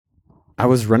I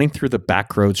was running through the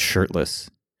back roads shirtless,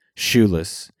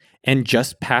 shoeless, and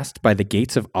just passed by the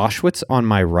gates of Auschwitz on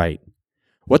my right.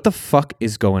 What the fuck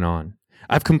is going on?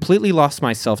 I've completely lost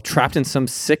myself, trapped in some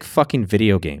sick fucking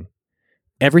video game.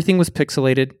 Everything was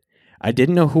pixelated. I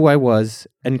didn't know who I was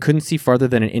and couldn't see farther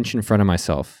than an inch in front of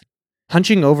myself.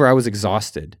 Hunching over, I was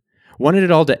exhausted, wanted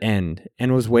it all to end,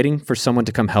 and was waiting for someone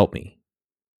to come help me.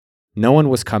 No one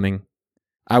was coming.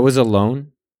 I was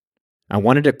alone. I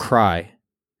wanted to cry.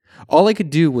 All I could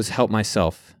do was help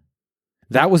myself.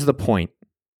 That was the point.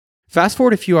 Fast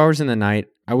forward a few hours in the night,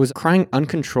 I was crying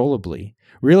uncontrollably,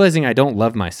 realizing I don't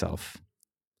love myself.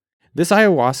 This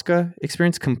ayahuasca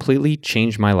experience completely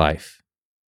changed my life.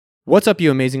 What's up,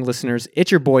 you amazing listeners?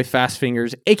 It's your boy Fast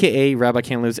Fingers, aka Rabbi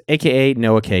Can't Lose, aka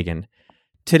Noah Kagan.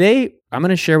 Today, I'm going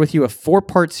to share with you a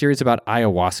 4-part series about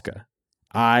ayahuasca.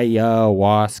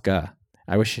 Ayahuasca.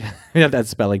 I wish I had that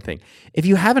spelling thing. If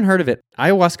you haven't heard of it,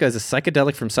 ayahuasca is a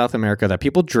psychedelic from South America that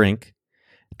people drink,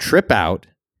 trip out,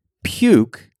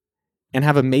 puke, and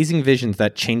have amazing visions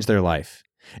that change their life.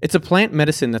 It's a plant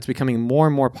medicine that's becoming more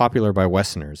and more popular by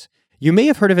Westerners. You may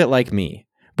have heard of it like me,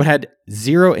 but had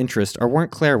zero interest or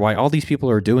weren't clear why all these people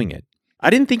are doing it. I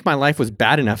didn't think my life was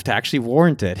bad enough to actually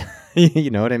warrant it.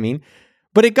 You know what I mean?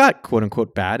 But it got quote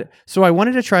unquote bad, so I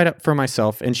wanted to try it out for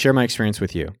myself and share my experience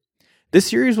with you. This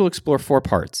series will explore 4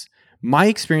 parts: my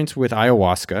experience with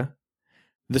ayahuasca,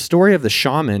 the story of the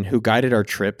shaman who guided our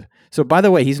trip. So by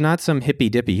the way, he's not some hippy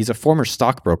dippy, he's a former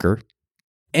stockbroker.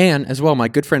 And as well, my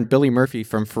good friend Billy Murphy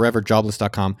from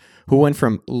foreverjobless.com, who went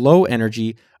from low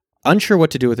energy, unsure what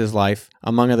to do with his life,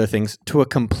 among other things, to a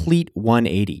complete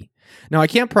 180. Now, I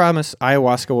can't promise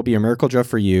ayahuasca will be a miracle drug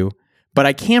for you, but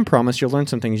I can promise you'll learn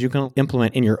some things you can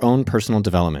implement in your own personal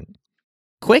development.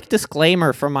 Quick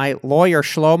disclaimer from my lawyer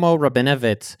Shlomo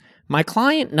Rabinovitz. My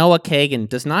client Noah Kagan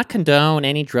does not condone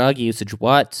any drug usage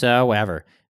whatsoever.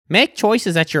 Make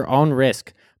choices at your own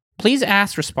risk. Please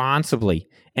ask responsibly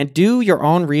and do your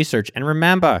own research, and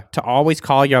remember to always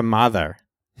call your mother.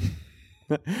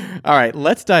 All right,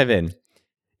 let's dive in.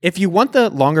 If you want the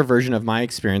longer version of my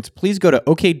experience, please go to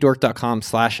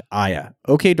okdork.com/aya,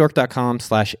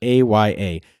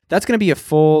 okdork.com/aya. That's going to be a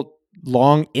full,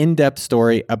 long, in-depth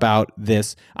story about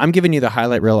this. I'm giving you the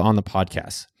highlight reel on the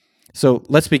podcast. So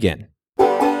let's begin.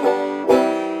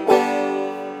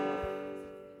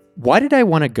 Why did I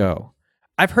want to go?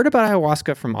 I've heard about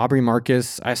ayahuasca from Aubrey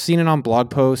Marcus. I've seen it on blog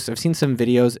posts. I've seen some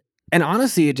videos. And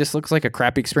honestly, it just looks like a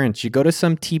crappy experience. You go to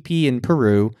some teepee in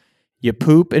Peru, you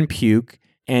poop and puke,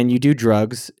 and you do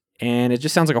drugs, and it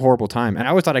just sounds like a horrible time. And I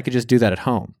always thought I could just do that at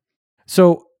home.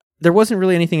 So there wasn't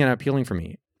really anything that appealing for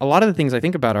me. A lot of the things I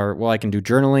think about are, well, I can do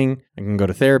journaling, I can go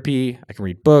to therapy, I can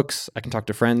read books, I can talk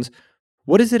to friends.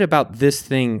 What is it about this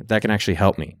thing that can actually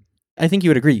help me? I think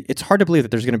you would agree. It's hard to believe that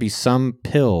there's going to be some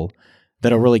pill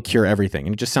that'll really cure everything.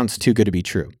 And it just sounds too good to be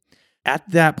true. At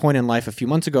that point in life, a few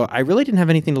months ago, I really didn't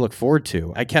have anything to look forward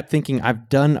to. I kept thinking I've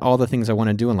done all the things I want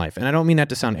to do in life. And I don't mean that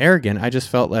to sound arrogant. I just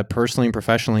felt that personally and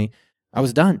professionally, I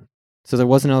was done. So there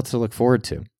wasn't else to look forward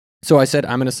to. So I said,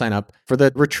 I'm going to sign up for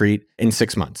the retreat in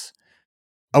 6 months.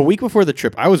 A week before the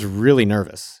trip, I was really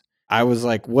nervous. I was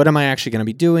like, what am I actually going to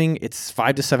be doing? It's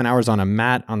 5 to 7 hours on a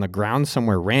mat on the ground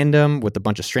somewhere random with a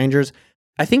bunch of strangers.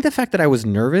 I think the fact that I was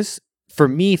nervous for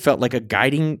me felt like a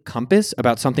guiding compass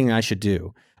about something that I should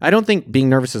do. I don't think being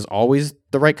nervous is always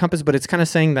the right compass, but it's kind of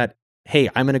saying that, hey,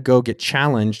 I'm going to go get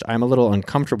challenged. I'm a little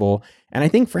uncomfortable. And I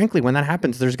think, frankly, when that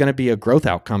happens, there's going to be a growth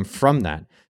outcome from that.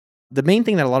 The main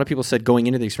thing that a lot of people said going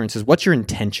into the experience is, what's your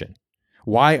intention?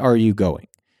 Why are you going?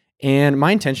 And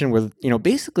my intention was,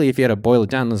 basically, if you had to boil it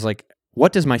down, was like,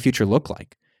 what does my future look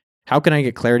like? How can I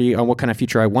get clarity on what kind of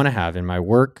future I want to have in my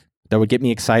work that would get me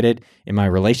excited, in my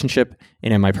relationship,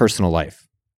 and in my personal life?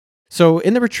 So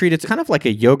in the retreat, it's kind of like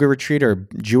a yoga retreat or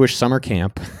Jewish summer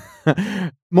camp.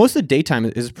 Most of the daytime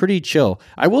is pretty chill.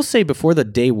 I will say before the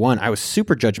day one, I was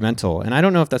super judgmental. And I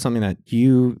don't know if that's something that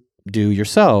you do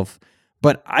yourself,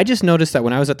 but I just noticed that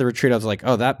when I was at the retreat, I was like,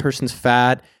 oh, that person's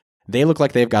fat. They look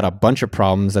like they've got a bunch of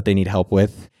problems that they need help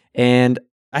with. And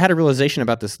I had a realization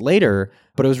about this later,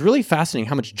 but it was really fascinating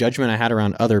how much judgment I had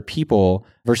around other people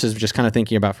versus just kind of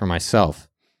thinking about for myself.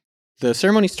 The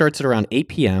ceremony starts at around 8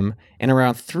 p.m. and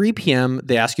around 3 p.m.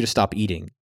 they ask you to stop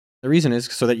eating. The reason is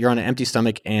so that you're on an empty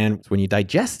stomach, and when you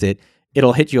digest it,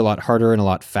 it'll hit you a lot harder and a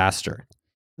lot faster.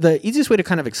 The easiest way to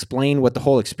kind of explain what the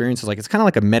whole experience is like, it's kind of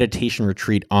like a meditation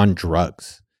retreat on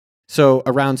drugs. So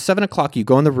around 7 o'clock, you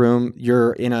go in the room,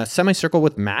 you're in a semicircle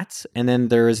with mats, and then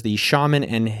there's the shaman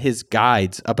and his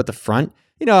guides up at the front.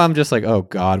 I'm just like, oh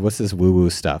God, what's this woo-woo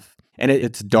stuff? And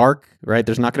it's dark, right?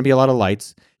 There's not going to be a lot of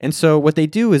lights. And so what they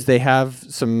do is they have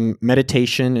some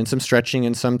meditation and some stretching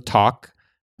and some talk.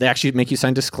 They actually make you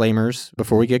sign disclaimers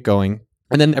before we get going.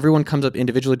 And then everyone comes up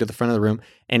individually to the front of the room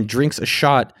and drinks a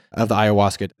shot of the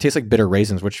ayahuasca. It tastes like bitter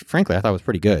raisins, which frankly, I thought was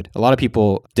pretty good. A lot of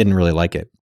people didn't really like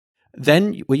it.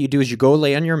 Then what you do is you go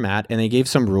lay on your mat, and they gave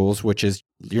some rules, which is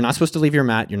you're not supposed to leave your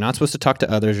mat. You're not supposed to talk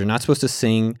to others. You're not supposed to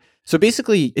sing. So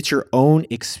basically, it's your own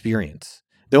experience.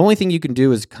 The only thing you can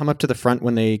do is come up to the front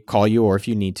when they call you, or if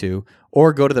you need to,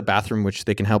 or go to the bathroom, which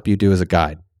they can help you do as a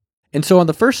guide. And so on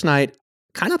the first night,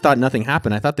 kind of thought nothing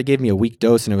happened. I thought they gave me a weak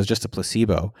dose and it was just a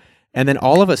placebo. And then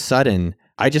all of a sudden,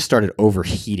 I just started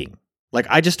overheating. Like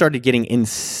I just started getting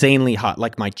insanely hot,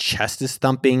 like my chest is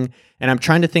thumping. And I'm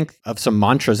trying to think of some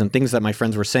mantras and things that my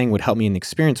friends were saying would help me in the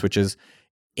experience, which is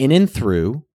in and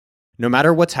through, no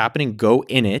matter what's happening, go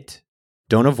in it,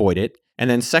 don't avoid it. And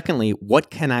then secondly, what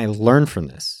can I learn from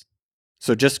this?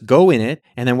 So just go in it.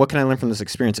 And then what can I learn from this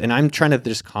experience? And I'm trying to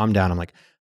just calm down. I'm like,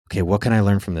 okay, what can I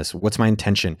learn from this? What's my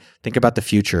intention? Think about the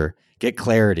future, get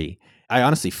clarity. I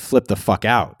honestly flipped the fuck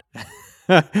out.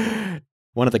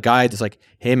 One of the guides is like,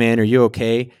 hey man, are you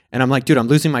okay? And I'm like, dude, I'm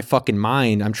losing my fucking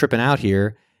mind. I'm tripping out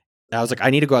here. I was like, I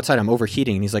need to go outside. I'm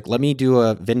overheating. And he's like, let me do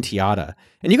a venteada.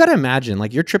 And you got to imagine,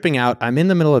 like you're tripping out. I'm in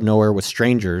the middle of nowhere with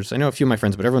strangers. I know a few of my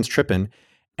friends, but everyone's tripping.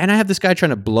 And I have this guy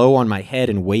trying to blow on my head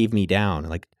and wave me down.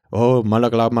 Like, oh,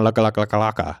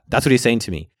 malaka. That's what he's saying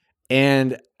to me.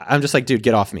 And I'm just like, dude,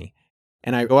 get off me.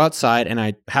 And I go outside and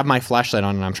I have my flashlight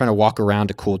on and I'm trying to walk around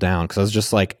to cool down because I was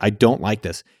just like, I don't like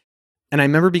this. And I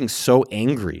remember being so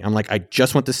angry. I'm like, I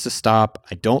just want this to stop.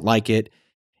 I don't like it.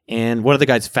 And one of the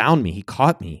guys found me. He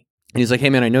caught me. And he's like, hey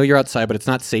man, I know you're outside, but it's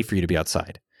not safe for you to be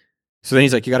outside. So then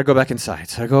he's like, you got to go back inside.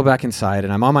 So I go back inside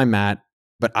and I'm on my mat,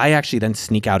 but I actually then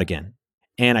sneak out again.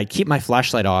 And I keep my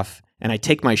flashlight off and I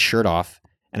take my shirt off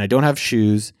and I don't have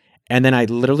shoes. And then I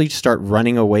literally start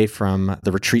running away from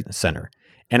the retreat center.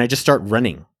 And I just start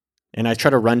running. And I try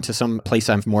to run to some place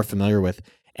I'm more familiar with.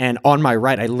 And on my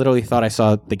right, I literally thought I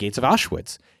saw the gates of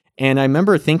Auschwitz. And I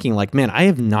remember thinking like, man, I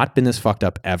have not been this fucked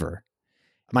up ever.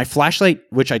 My flashlight,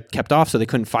 which I kept off so they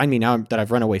couldn't find me now that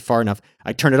I've run away far enough,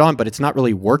 I turn it on, but it's not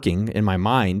really working in my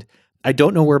mind. I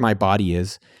don't know where my body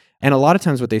is. And a lot of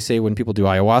times what they say when people do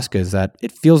ayahuasca is that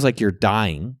it feels like you're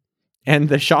dying. And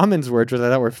the shaman's words, which I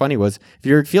thought were funny, was, if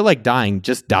you feel like dying,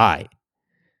 just die.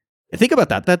 Think about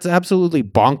that. That's absolutely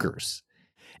bonkers.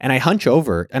 And I hunch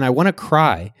over and I want to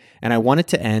cry and I want it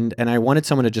to end and I wanted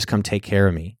someone to just come take care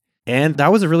of me. And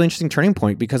that was a really interesting turning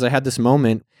point because I had this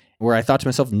moment where I thought to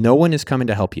myself, no one is coming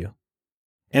to help you.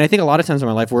 And I think a lot of times in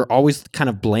my life, we're always kind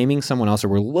of blaming someone else or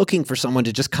we're looking for someone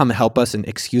to just come help us and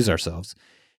excuse ourselves.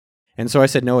 And so I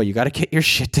said, Noah, you got to get your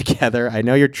shit together. I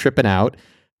know you're tripping out,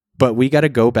 but we got to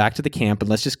go back to the camp and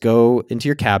let's just go into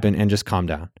your cabin and just calm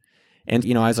down. And,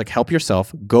 I was like, help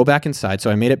yourself, go back inside.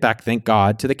 So I made it back, thank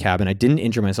God, to the cabin. I didn't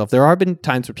injure myself. There have been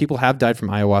times where people have died from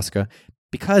ayahuasca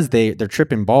because they're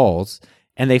tripping balls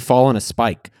and they fall on a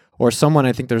spike. Or someone,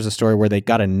 I think there's a story where they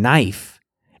got a knife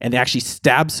and they actually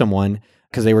stabbed someone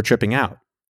because they were tripping out.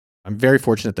 I'm very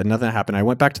fortunate that nothing happened. I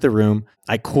went back to the room.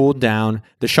 I cooled down.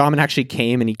 The shaman actually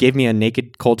came and he gave me a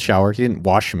naked cold shower. He didn't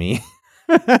wash me.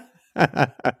 But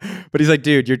he's like,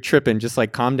 dude, you're tripping. Just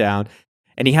like calm down.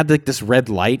 And he had like this red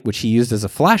light, which he used as a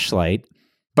flashlight.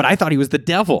 But I thought he was the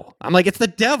devil. I'm like, it's the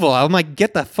devil. I'm like,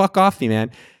 get the fuck off me, man.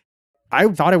 I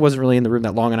thought I wasn't really in the room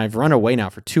that long. And I've run away now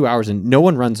for 2 hours and no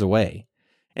one runs away.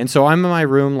 And so I'm in my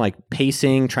room, like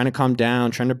pacing, trying to calm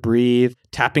down, trying to breathe,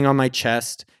 tapping on my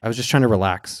chest. I was just trying to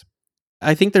relax.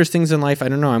 I think there's things in life, I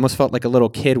don't know, I almost felt like a little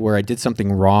kid where I did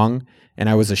something wrong and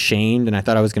I was ashamed and I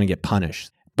thought I was going to get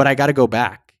punished. But I got to go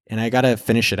back and I got to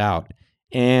finish it out.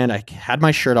 And I had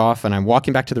my shirt off and I'm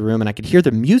walking back to the room and I could hear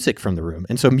the music from the room.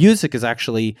 And so music is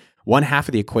actually one half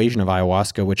of the equation of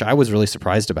ayahuasca, which I was really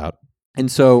surprised about.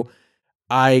 And so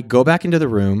I go back into the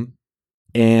room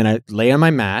and I lay on my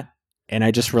mat and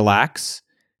I just relax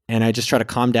and I just try to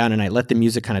calm down and I let the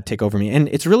music kind of take over me. And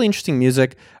it's really interesting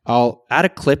music. I'll add a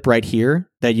clip right here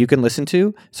that you can listen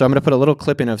to. So I'm going to put a little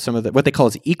clip in of some of what they call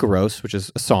is Icaros, which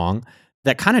is a song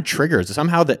that kind of triggers.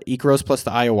 Somehow the Icaros plus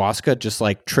the ayahuasca just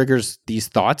like triggers these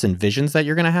thoughts and visions that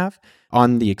you're going to have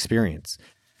on the experience.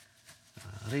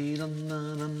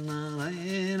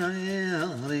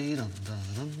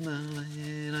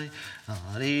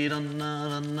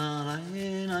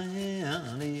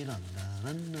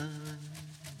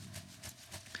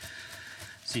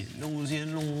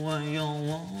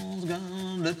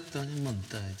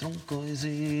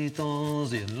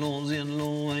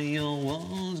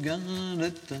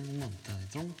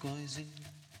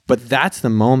 But that's the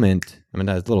moment,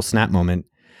 that little snap moment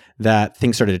that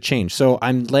things started to change. So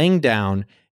I'm laying down.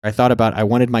 I thought about, I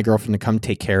wanted my girlfriend to come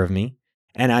take care of me.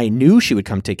 And I knew she would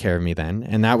come take care of me then.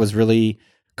 And that was really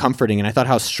comforting. And I thought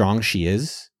how strong she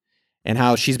is and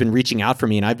how she's been reaching out for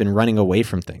me and I've been running away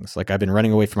from things. Like I've been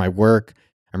running away from my work.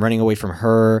 I'm running away from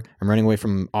her. I'm running away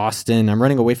from Austin. I'm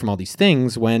running away from all these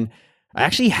things when I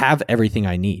actually have everything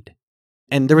I need.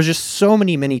 And there was just so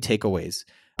many takeaways.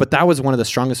 But that was one of the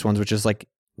strongest ones, which is like,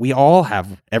 we all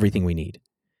have everything we need.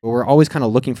 But we're always kind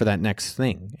of looking for that next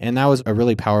thing. And that was a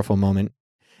really powerful moment.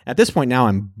 At this point now,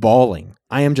 I'm bawling.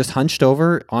 I am just hunched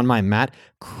over on my mat,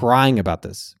 crying about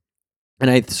this. And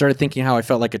I started thinking how I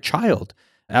felt like a child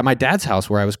at my dad's house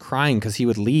where I was crying because he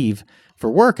would leave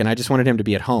for work and I just wanted him to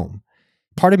be at home.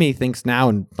 Part of me thinks now,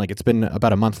 and like it's been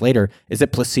about a month later, is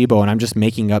it placebo and I'm just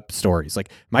making up stories? Like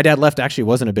my dad left actually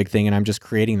wasn't a big thing and I'm just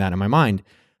creating that in my mind.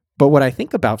 But what I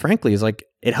think about, frankly, is like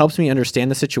it helps me understand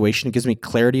the situation. It gives me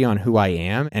clarity on who I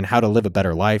am and how to live a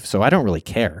better life. So I don't really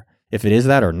care if it is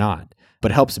that or not,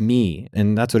 but it helps me.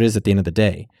 And that's what it is at the end of the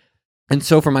day. And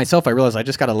so for myself, I realized I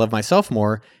just got to love myself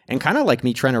more. And kind of like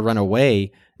me trying to run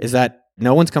away is that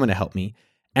no one's coming to help me.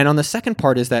 And on the second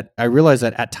part is that I realize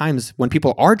that at times when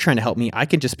people are trying to help me, I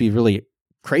can just be really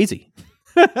crazy.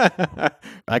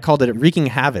 I called it wreaking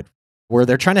havoc, where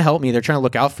they're trying to help me, they're trying to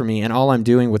look out for me, and all I'm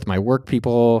doing with my work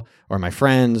people or my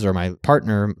friends or my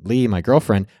partner, Lee, my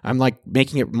girlfriend, I'm like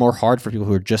making it more hard for people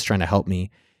who are just trying to help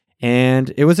me.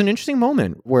 And it was an interesting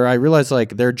moment where I realized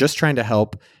like they're just trying to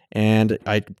help and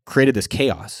I created this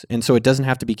chaos. And so it doesn't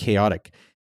have to be chaotic.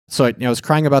 So I was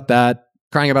crying about that,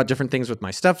 crying about different things with my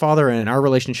stepfather and our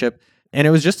relationship. And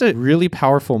it was just a really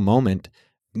powerful moment.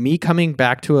 Me coming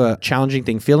back to a challenging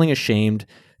thing, feeling ashamed,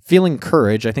 feeling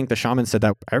courage. I think the shaman said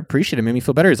that. I appreciate it. It made me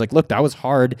feel better. He's like, look, that was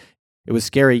hard. It was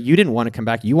scary. You didn't want to come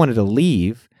back. You wanted to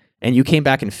leave. And you came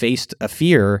back and faced a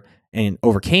fear and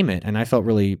overcame it. And I felt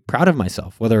really proud of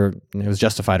myself, whether it was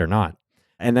justified or not.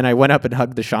 And then I went up and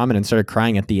hugged the shaman and started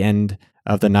crying at the end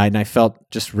of the night. And I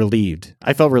felt just relieved.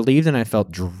 I felt relieved and I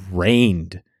felt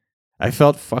drained. I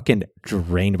felt fucking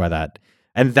drained by that.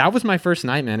 And that was my first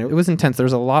night, man. It was intense. There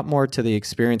was a lot more to the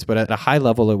experience, but at a high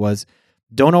level, it was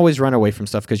don't always run away from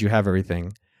stuff because you have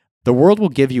everything. The world will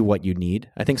give you what you need.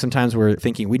 I think sometimes we're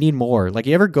thinking we need more. Like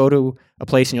you ever go to a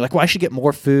place and you're like, well, I should get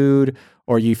more food,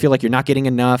 or you feel like you're not getting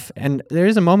enough. And there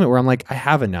is a moment where I'm like, I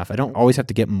have enough. I don't always have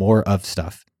to get more of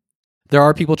stuff. There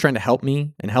are people trying to help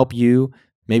me and help you.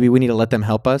 Maybe we need to let them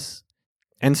help us.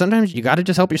 And sometimes you got to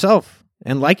just help yourself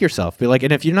and like yourself. Be like,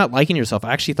 and if you're not liking yourself,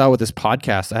 I actually thought with this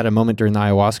podcast, I had a moment during the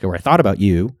ayahuasca where I thought about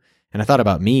you and I thought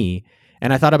about me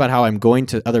and I thought about how I'm going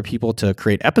to other people to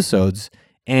create episodes.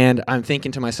 And I'm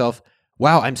thinking to myself,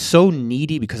 wow, I'm so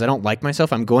needy because I don't like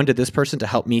myself. I'm going to this person to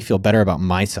help me feel better about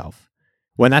myself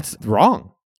when that's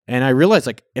wrong. And I realized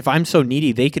like, if I'm so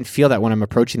needy, they can feel that when I'm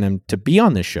approaching them to be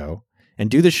on this show and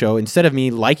do the show, instead of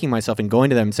me liking myself and going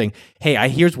to them and saying, hey,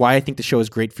 here's why I think the show is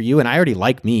great for you. And I already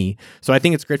like me. So I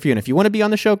think it's great for you. And if you want to be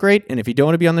on the show, great. And if you don't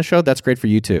want to be on the show, that's great for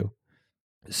you too.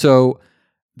 So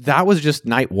that was just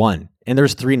night one. And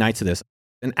there's 3 nights of this.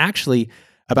 And actually,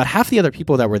 about half the other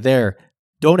people that were there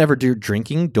don't ever do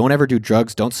drinking, don't ever do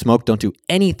drugs, don't smoke, don't do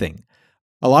anything.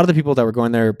 A lot of the people that were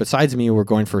going there besides me were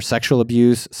going for sexual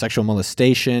abuse, sexual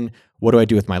molestation. What do I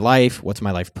do with my life? What's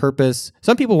my life purpose?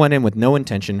 Some people went in with no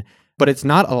intention, but it's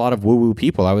not a lot of woo-woo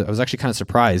people. I was actually kind of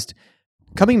surprised.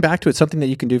 Coming back to it, something that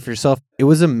you can do for yourself. It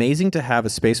was amazing to have a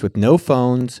space with no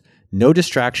phones, no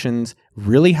distractions,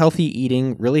 really healthy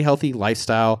eating, really healthy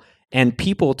lifestyle, and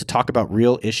people to talk about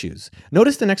real issues.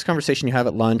 Notice the next conversation you have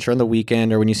at lunch or on the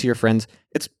weekend or when you see your friends,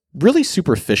 it's really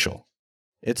superficial.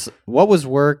 It's what was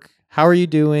work? How are you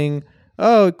doing?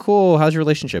 Oh, cool. How's your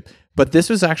relationship? But this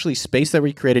was actually space that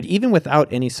we created, even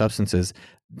without any substances,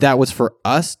 that was for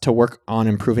us to work on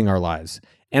improving our lives.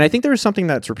 And I think there is something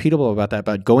that's repeatable about that,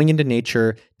 about going into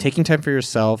nature, taking time for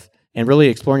yourself, and really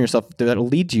exploring yourself that'll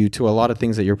lead you to a lot of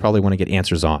things that you probably want to get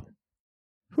answers on.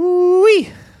 Hoo-wee!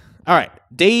 All right,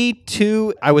 day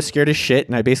 2, I was scared as shit,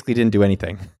 and I basically didn't do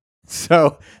anything.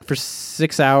 So for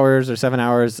 6 hours or 7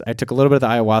 hours, I took a little bit of the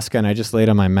ayahuasca, and I just laid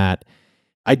on my mat.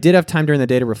 I did have time during the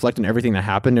day to reflect on everything that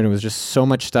happened, and it was just so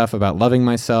much stuff about loving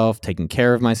myself, taking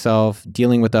care of myself,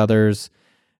 dealing with others.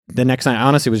 The next night, I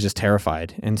honestly was just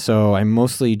terrified, and so I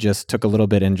mostly just took a little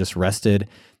bit and just rested.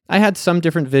 I had some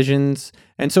different visions,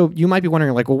 and so you might be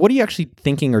wondering, like, well, what are you actually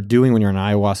thinking or doing when you're on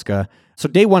ayahuasca? So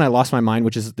day 1, I lost my mind,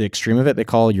 which is the extreme of it. They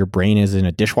call your brain is in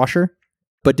a dishwasher.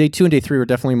 But day 2 and day 3 were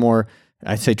definitely more,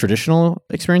 I'd say, traditional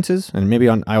experiences. And maybe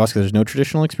on ayahuasca, there's no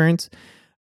traditional experience.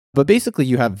 But basically,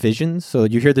 you have visions. So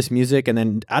you hear this music, and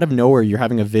then out of nowhere, you're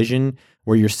having a vision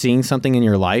where you're seeing something in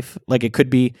your life. Like it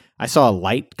could be, I saw a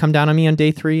light come down on me on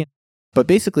day 3. But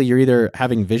basically, you're either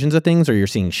having visions of things, or you're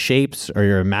seeing shapes, or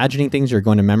you're imagining things, you're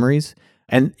going to memories.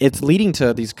 And it's leading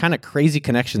to these kind of crazy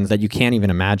connections that you can't even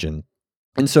imagine.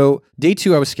 And so day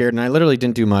 2, I was scared and I literally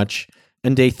didn't do much.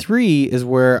 And day 3 is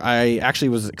where I actually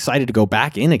was excited to go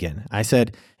back in again. I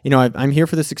said, I'm here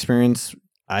for this experience.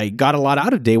 I got a lot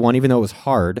out of day 1, even though it was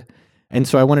hard. And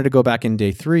so I wanted to go back in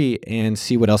day 3 and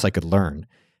see what else I could learn.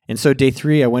 And so day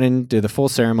 3, I went into the full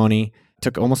ceremony,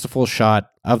 took almost a full shot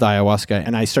of the ayahuasca,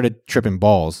 and I started tripping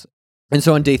balls. And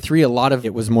so on day 3, a lot of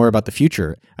it was more about the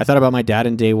future. I thought about my dad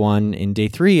in day 1. In day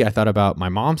 3, I thought about my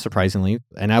mom, surprisingly,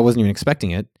 and I wasn't even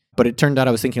expecting it. But it turned out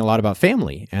I was thinking a lot about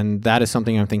family, and that is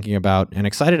something I'm thinking about and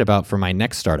excited about for my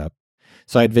next startup.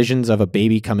 So I had visions of a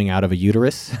baby coming out of a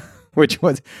uterus, which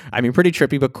was, pretty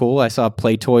trippy but cool. I saw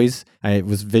play toys. I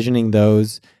was visioning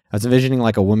those. I was envisioning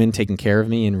like a woman taking care of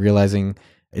me and realizing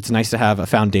it's nice to have a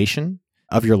foundation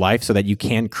of your life so that you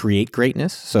can create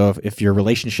greatness. So if your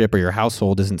relationship or your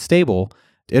household isn't stable,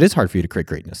 it is hard for you to create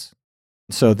greatness.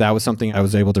 So that was something I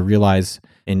was able to realize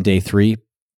in day 3.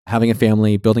 Having a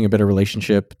family, building a better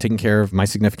relationship, taking care of my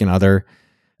significant other.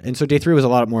 And so day 3 was a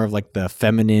lot more of like the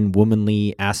feminine,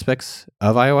 womanly aspects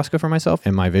of ayahuasca for myself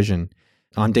and my vision.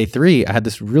 On day 3, I had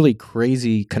this really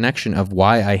crazy connection of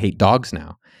why I hate dogs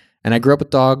now. And I grew up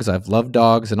with dogs, I've loved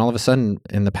dogs, and all of a sudden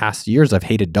in the past years, I've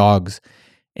hated dogs.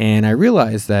 And I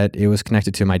realized that it was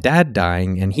connected to my dad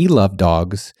dying, and he loved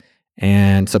dogs.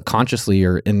 And subconsciously,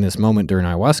 or in this moment during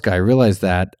ayahuasca, I realized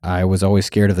that I was always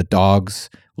scared of the dogs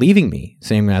leaving me,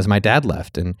 same as my dad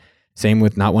left, and same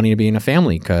with not wanting to be in a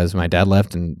family because my dad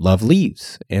left and love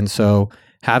leaves. And so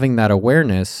having that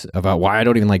awareness about why I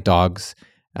don't even like dogs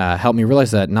helped me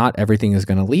realize that not everything is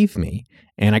going to leave me.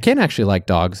 And I can actually like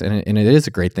dogs, and it is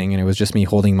a great thing. And it was just me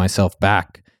holding myself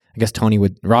back. I guess Tony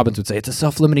Robbins would say it's a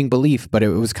self-limiting belief, but it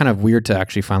was kind of weird to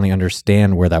actually finally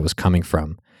understand where that was coming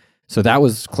from. So that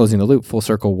was closing the loop, full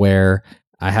circle, where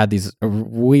I had these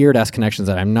weird-ass connections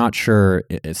that I'm not sure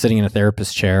sitting in a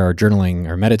therapist's chair or journaling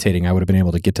or meditating, I would have been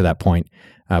able to get to that point.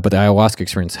 But the ayahuasca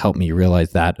experience helped me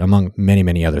realize that, among many,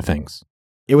 many other things.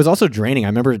 It was also draining. I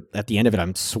remember at the end of it,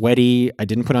 I'm sweaty. I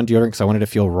didn't put on deodorant because I wanted to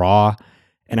feel raw.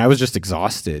 And I was just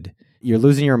exhausted. You're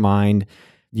losing your mind.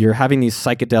 You're having these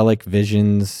psychedelic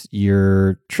visions.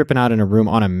 You're tripping out in a room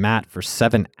on a mat for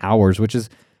 7 hours, which is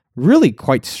really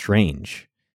quite strange.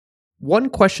 One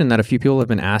question that a few people have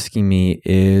been asking me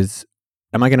is,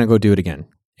 am I going to go do it again?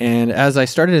 And as I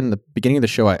started in the beginning of the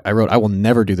show, I wrote, I will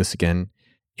never do this again.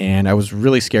 And I was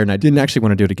really scared and I didn't actually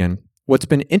want to do it again. What's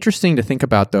been interesting to think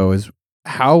about, though, is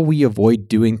how we avoid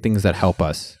doing things that help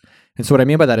us. And so what I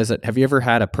mean by that is that, have you ever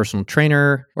had a personal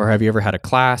trainer, or have you ever had a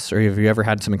class, or have you ever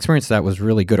had some experience that was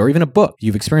really good, or even a book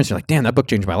you've experienced, you're like, damn, that book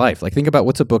changed my life. Like, think about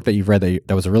what's a book that you've read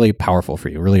that was really powerful for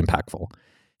you, really impactful.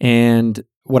 And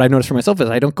what I've noticed for myself is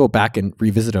I don't go back and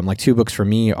revisit them. Like, 2 books for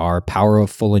me are Power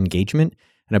of Full Engagement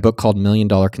and a book called $1 Million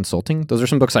Consulting. Those are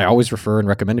some books I always refer and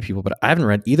recommend to people, but I haven't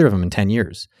read either of them in 10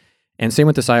 years. And same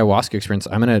with this ayahuasca experience.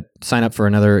 I'm going to sign up for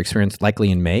another experience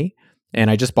likely in May. And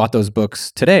I just bought those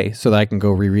books today so that I can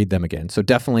go reread them again. So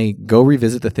definitely go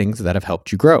revisit the things that have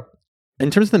helped you grow. In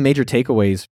terms of the major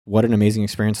takeaways, what an amazing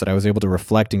experience that I was able to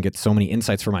reflect and get so many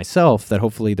insights for myself that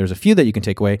hopefully there's a few that you can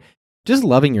take away. Just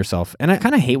loving yourself. And I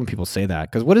kind of hate when people say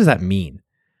that, because what does that mean?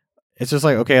 It's just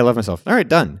like, okay, I love myself. All right,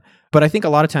 done. But I think a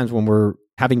lot of times when we're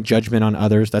having judgment on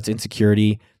others, that's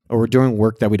insecurity, or we're doing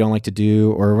work that we don't like to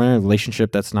do, or we're in a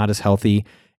relationship that's not as healthy.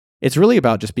 It's really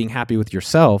about just being happy with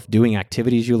yourself, doing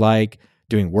activities you like,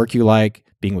 doing work you like,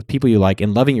 being with people you like,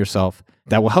 and loving yourself.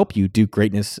 That will help you do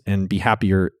greatness and be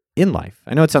happier in life.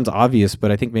 I know it sounds obvious, but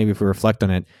I think maybe if we reflect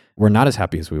on it, we're not as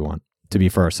happy as we want to be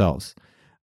for ourselves.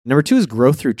 Number 2 is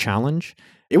growth through challenge.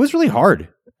 It was really hard.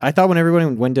 I thought when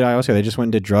everyone went to ayahuasca, they just went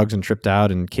and did drugs and tripped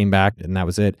out and came back and that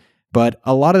was it. But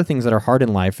a lot of the things that are hard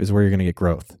in life is where you're going to get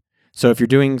growth. So if you're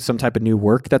doing some type of new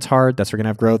work that's hard, that's where you're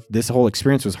going to have growth. This whole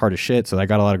experience was hard as shit, so I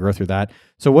got a lot of growth through that.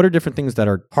 So what are different things that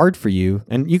are hard for you?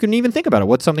 And you can even think about it.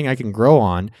 What's something I can grow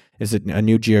on? Is it a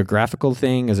new geographical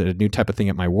thing? Is it a new type of thing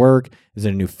at my work? Is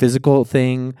it a new physical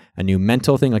thing? A new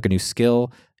mental thing, like a new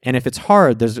skill? And if it's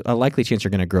hard, there's a likely chance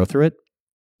you're going to grow through it.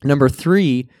 Number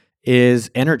 3 is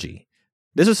energy.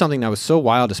 This was something that was so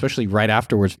wild, especially right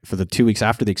afterwards, for the 2 weeks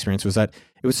after the experience, was that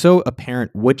it was so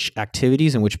apparent which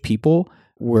activities and which people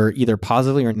were either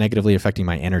positively or negatively affecting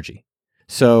my energy.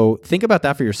 So think about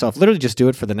that for yourself. Literally just do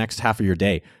it for the next half of your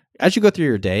day. As you go through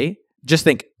your day, just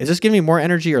think, is this giving me more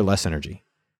energy or less energy?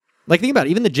 Like, think about it.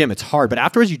 Even the gym, it's hard, but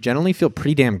afterwards you generally feel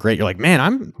pretty damn great. You're like, man,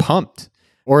 I'm pumped.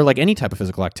 Or like any type of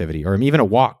physical activity, or even a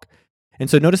walk. And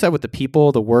so notice that with the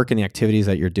people, the work, and the activities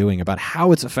that you're doing, about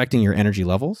how it's affecting your energy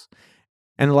levels.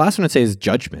 And the last one I'd say is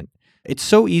judgment. It's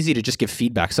so easy to just give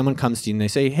feedback. Someone comes to you and they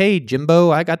say, hey, Jimbo,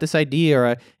 I got this idea,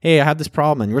 or hey, I have this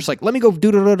problem. And you're just like, let me go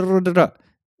do da da da da da.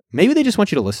 Maybe they just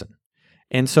want you to listen.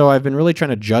 And so I've been really trying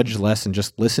to judge less and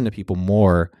just listen to people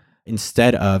more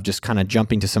instead of just kind of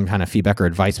jumping to some kind of feedback or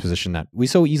advice position that we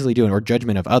so easily do, or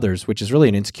judgment of others, which is really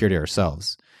an insecurity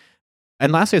ourselves.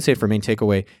 And lastly, I'd say for main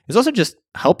takeaway is also just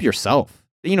help yourself.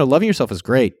 Loving yourself is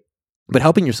great, but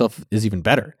helping yourself is even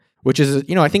better, which is,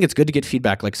 I think it's good to get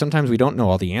feedback. Like sometimes we don't know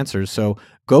all the answers. So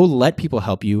go let people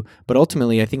help you. But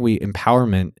ultimately, I think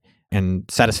empowerment and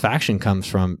satisfaction comes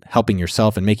from helping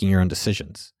yourself and making your own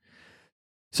decisions.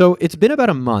 So it's been about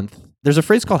a month. There's a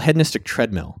phrase called hedonistic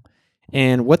treadmill.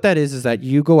 And what that is that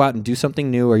you go out and do something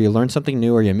new, or you learn something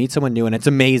new, or you meet someone new, and it's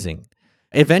amazing.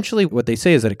 Eventually, what they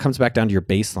say is that it comes back down to your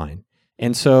baseline.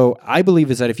 And so I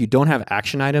believe is that if you don't have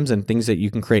action items and things that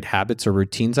you can create habits or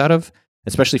routines out of,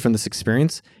 especially from this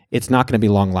experience, it's not going to be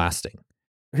long lasting.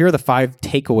 Here are the 5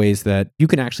 takeaways that you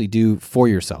can actually do for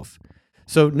yourself.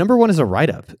 So number 1 is a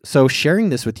write-up. So sharing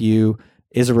this with you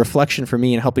is a reflection for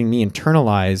me and helping me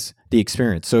internalize the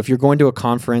experience. So if you're going to a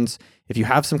conference, if you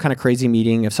have some kind of crazy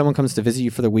meeting, if someone comes to visit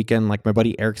you for the weekend, like my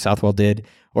buddy Eric Southwell did,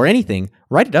 or anything,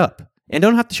 write it up. And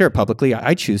don't have to share it publicly.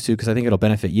 I choose to because I think it'll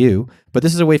benefit you. But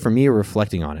this is a way for me of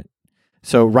reflecting on it.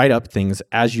 So write up things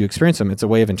as you experience them. It's a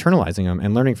way of internalizing them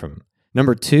and learning from them.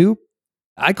 Number 2,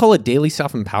 I call it daily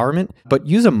self-empowerment, but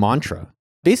use a mantra.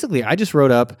 Basically, I just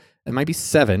wrote up, it might be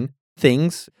 7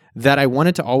 things that I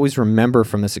wanted to always remember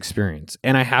from this experience.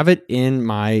 And I have it in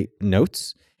my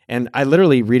notes, and I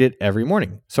literally read it every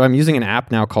morning. So I'm using an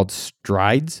app now called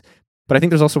Strides, but I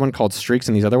think there's also one called Streaks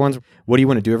and these other ones. What do you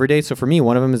want to do every day? So for me,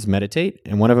 one of them is meditate,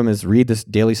 and one of them is read this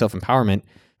daily self-empowerment.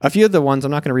 A few of the ones,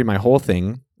 I'm not going to read my whole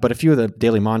thing, but a few of the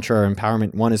daily mantra or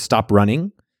empowerment, one is stop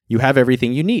running. You have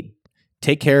everything you need.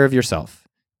 Take care of yourself.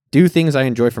 Do things I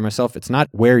enjoy for myself. It's not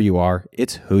where you are,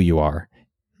 it's who you are.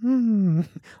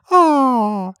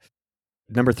 Aww.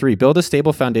 Number 3, build a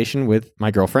stable foundation with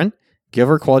my girlfriend. Give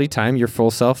her quality time, your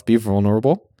full self, be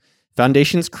vulnerable.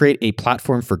 Foundations create a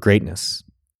platform for greatness.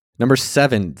 Number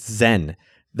 7, Zen.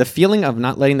 The feeling of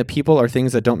not letting the people or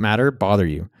things that don't matter bother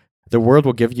you. The world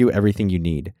will give you everything you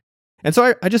need. And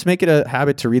so I just make it a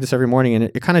habit to read this every morning, and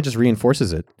it kind of just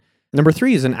reinforces it. Number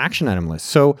 3 is an action item list.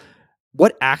 So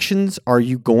what actions are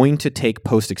you going to take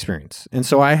post-experience? And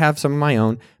so I have some of my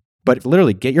own, but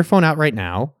literally get your phone out right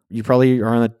now. You probably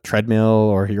are on a treadmill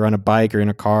or you're on a bike or in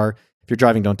a car. If you're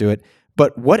driving, don't do it.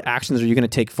 But what actions are you going to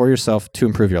take for yourself to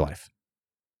improve your life?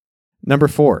 Number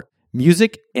 4,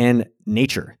 music and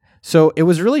nature. So it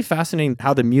was really fascinating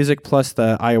how the music plus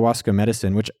the ayahuasca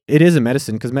medicine, which it is a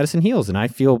medicine because medicine heals, and I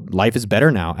feel life is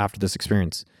better now after this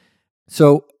experience.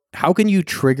 So how can you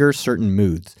trigger certain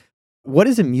moods? What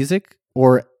is a music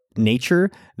or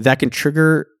nature that can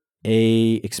trigger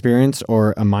a experience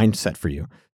or a mindset for you?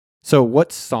 So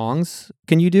what songs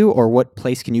can you do, or what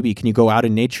place can you be? Can you go out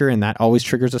in nature and that always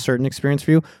triggers a certain experience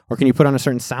for you? Or can you put on a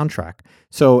certain soundtrack?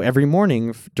 So every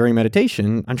morning during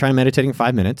meditation, I'm trying meditating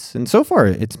 5 minutes. And so far,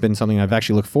 it's been something I've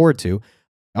actually looked forward to.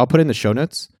 I'll put in the show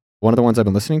notes, one of the ones I've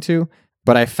been listening to.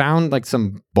 But I found like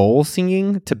some bowl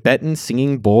singing, Tibetan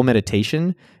singing bowl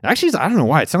meditation. Actually, I don't know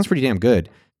why. It sounds pretty damn good.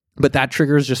 But that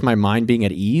triggers just my mind being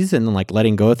at ease and like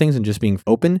letting go of things and just being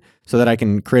open so that I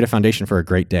can create a foundation for a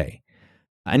great day.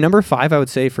 And number 5, I would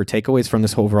say for takeaways from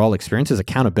this overall experience is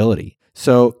accountability.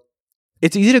 So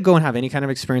it's easy to go and have any kind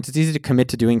of experience. It's easy to commit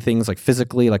to doing things like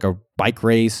physically, like a bike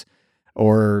race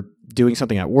or doing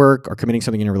something at work or committing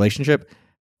something in a relationship.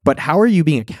 But how are you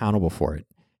being accountable for it?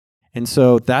 And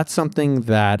so that's something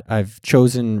that I've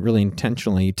chosen really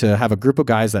intentionally to have a group of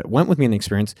guys that went with me in the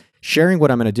experience, sharing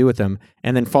what I'm going to do with them,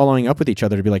 and then following up with each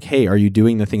other to be like, hey, are you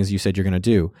doing the things you said you're going to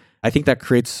do? I think that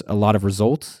creates a lot of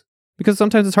results because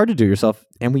sometimes it's hard to do yourself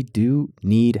and we do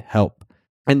need help.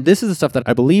 And this is the stuff that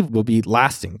I believe will be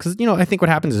lasting because, I think what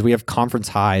happens is we have conference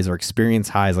highs or experience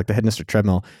highs like the hedonistic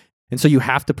treadmill. And so you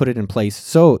have to put it in place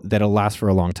so that it'll last for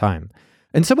a long time.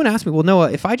 And someone asked me, well,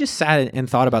 Noah, if I just sat and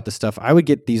thought about this stuff, I would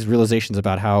get these realizations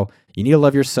about how you need to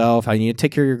love yourself, how you need to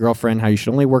take care of your girlfriend, how you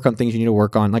should only work on things you need to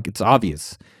work on. Like it's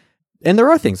obvious. And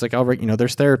there are things like,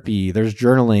 there's therapy, there's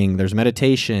journaling, there's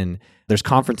meditation, there's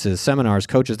conferences, seminars,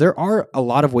 coaches. There are a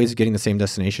lot of ways of getting the same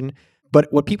destination.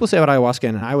 But what people say about ayahuasca,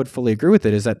 and I would fully agree with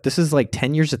it, is that this is like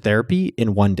 10 years of therapy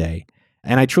in one day.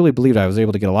 And I truly believed I was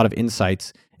able to get a lot of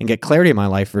insights and get clarity in my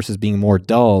life versus being more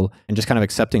dull and just kind of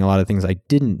accepting a lot of things I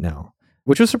didn't know,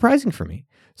 which was surprising for me.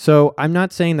 So I'm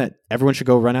not saying that everyone should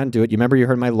go run out and do it. You remember you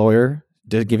heard my lawyer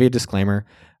give you a disclaimer.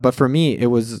 But for me, it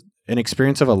was an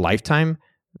experience of a lifetime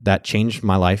that changed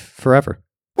my life forever.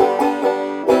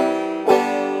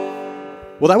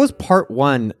 Well, that was part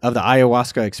 1 of the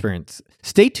ayahuasca experience.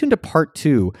 Stay tuned to part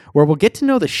 2, where we'll get to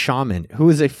know the shaman, who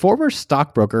is a former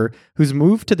stockbroker who's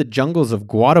moved to the jungles of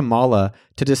Guatemala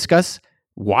to discuss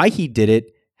why he did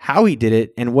it, how he did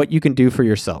it, and what you can do for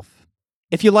yourself.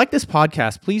 If you like this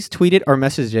podcast, please tweet it or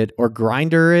message it or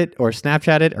Grindr it or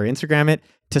Snapchat it or Instagram it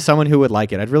to someone who would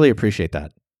like it. I'd really appreciate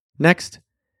that. Next,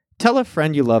 tell a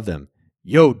friend you love them.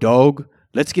 Yo, dog,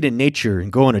 let's get in nature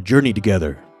and go on a journey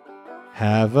together.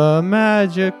 Have a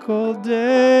magical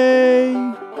day.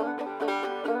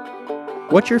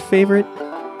 What's your favorite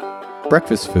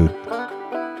breakfast food?